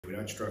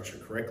don't structure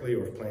it correctly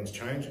or if plans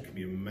change, it can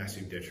be a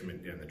massive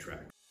detriment down the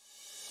track.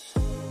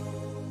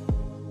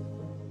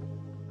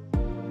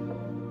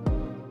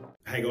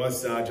 Hey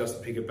guys,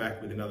 Justin Pickett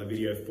back with another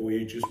video for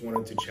you. Just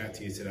wanted to chat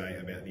to you today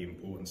about the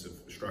importance of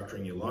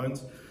structuring your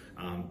loans.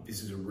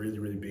 This is a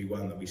really big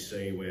one that we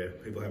see where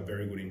people have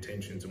very good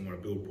intentions and want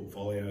to build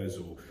portfolios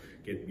or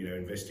get,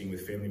 investing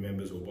with family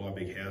members or buy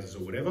big houses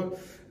or whatever.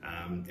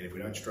 And if we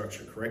don't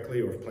structure it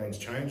correctly or if plans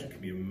change, it can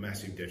be a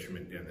massive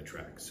detriment down the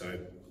track. So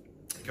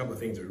a couple of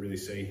things that we really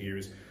see here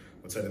is,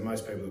 I'd say that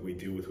most people that we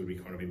deal with would be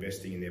kind of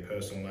investing in their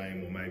personal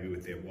name or maybe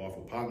with their wife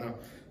or partner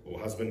or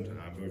husband,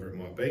 whoever it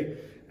might be.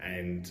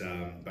 And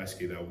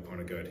basically they'll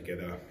kind of go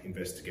together,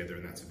 invest together,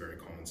 and that's a very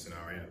common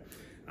scenario.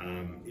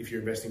 If you're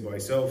investing by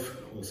yourself,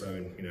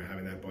 also,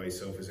 having that by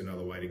yourself is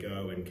another way to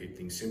go and keep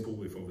things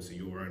simple. If obviously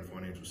your own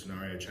financial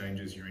scenario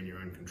changes, you're in your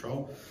own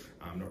control,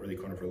 not really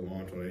kind of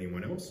reliant on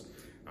anyone else.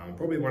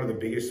 Probably one of the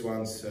biggest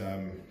ones,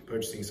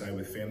 purchasing, say,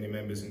 with family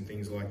members and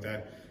things like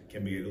that,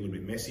 can be a little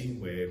bit messy,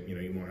 where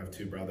you might have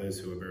two brothers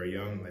who are very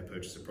young, they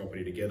purchase a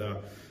property together,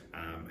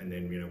 and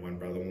then one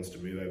brother wants to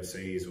move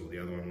overseas or the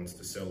other one wants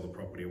to sell the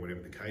property or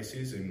whatever the case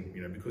is, and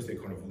because they're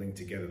kind of linked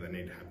together, they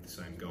need to have the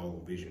same goal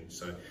or vision.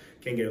 So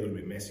it can get a little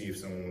bit messy if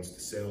someone wants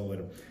to sell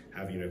and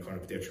have kind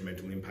of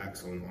detrimental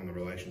impacts on the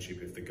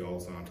relationship if the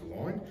goals aren't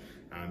aligned.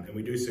 And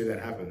we do see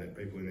that happen, that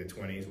people in their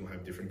 20s will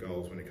have different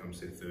goals when it comes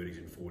to their 30s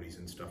and 40s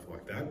and stuff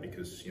like that,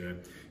 because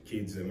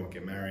kids, they might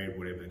get married,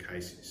 whatever the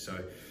case is.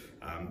 So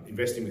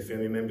investing with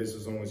family members,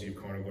 as long as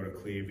you've kind of got a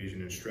clear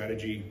vision and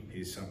strategy,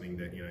 is something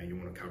that you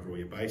want to cover all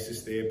your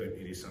bases there, but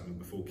it is something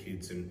before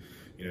kids and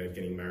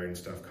getting married and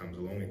stuff comes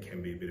along, it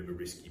can be a bit of a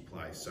risky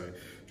place. So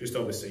just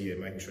obviously,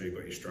 making sure you've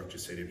got your structure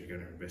set if you're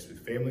going to invest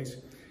with families.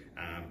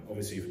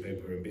 Obviously, for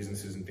people who are in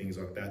businesses and things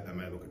like that, they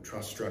may look at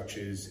trust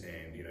structures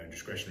and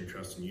discretionary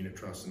trusts and unit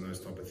trusts and those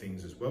type of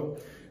things as well.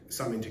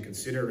 Something to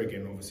consider.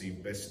 Again, obviously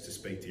best to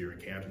speak to your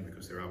accountant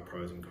because there are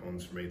pros and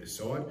cons from either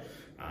side.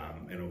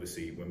 And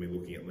obviously when we're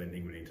looking at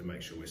lending, we need to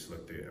make sure we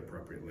select the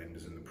appropriate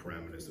lenders and the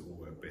parameters that will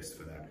work best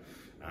for that.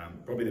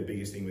 Probably the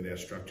biggest thing with our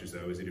structures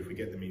though is that if we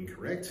get them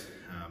incorrect,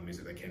 is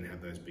that they can have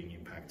those big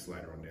impacts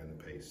later on down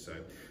the piece. So,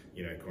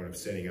 kind of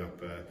setting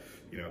up a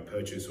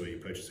purchase, or you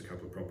purchase a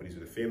couple of properties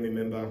with a family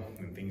member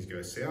and things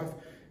go south,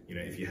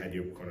 if you had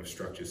your kind of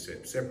structures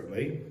set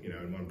separately,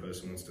 and one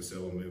person wants to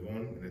sell or move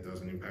on and it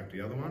doesn't impact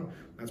the other one,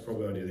 that's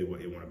probably ideally what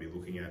you want to be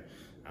looking at.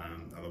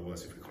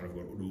 Otherwise, if we kind of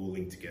got it all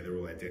linked together,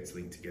 all our debts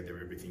linked together,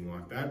 everything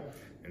like that,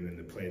 and then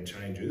the plan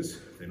changes,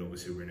 then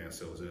obviously we're in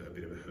ourselves a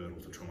bit of a hurdle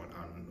to try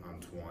and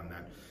untwine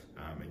that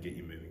and get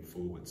you moving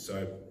forward.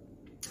 So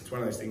it's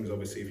one of those things,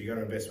 obviously, if you're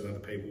going to invest with other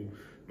people,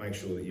 make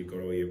sure that you've got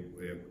all your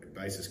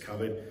bases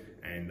covered,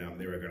 and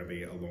there are going to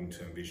be a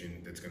long-term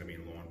vision that's going to be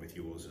in line with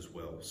yours as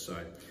well.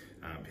 So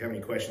if you have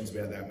any questions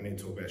about that, we need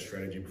to talk about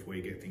strategy before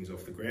you get things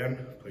off the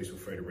ground, please feel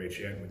free to reach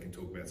out and we can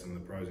talk about some of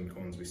the pros and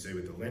cons we see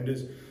with the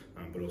lenders,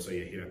 but also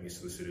hit up your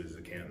solicitors,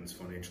 accountants,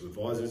 financial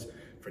advisors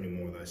for any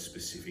more of those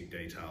specific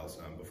details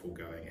before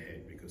going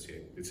ahead, because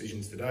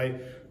decisions today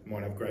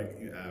might have great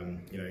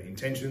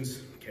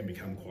intentions, can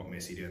become quite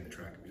messy down the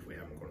track if we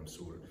haven't got them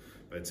sorted.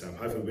 But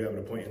hopefully we'll be able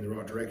to point you in the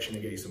right direction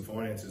and get you some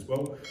finance as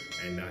well.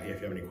 And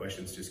if you have any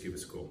questions, just give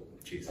us a call.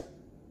 Cheers.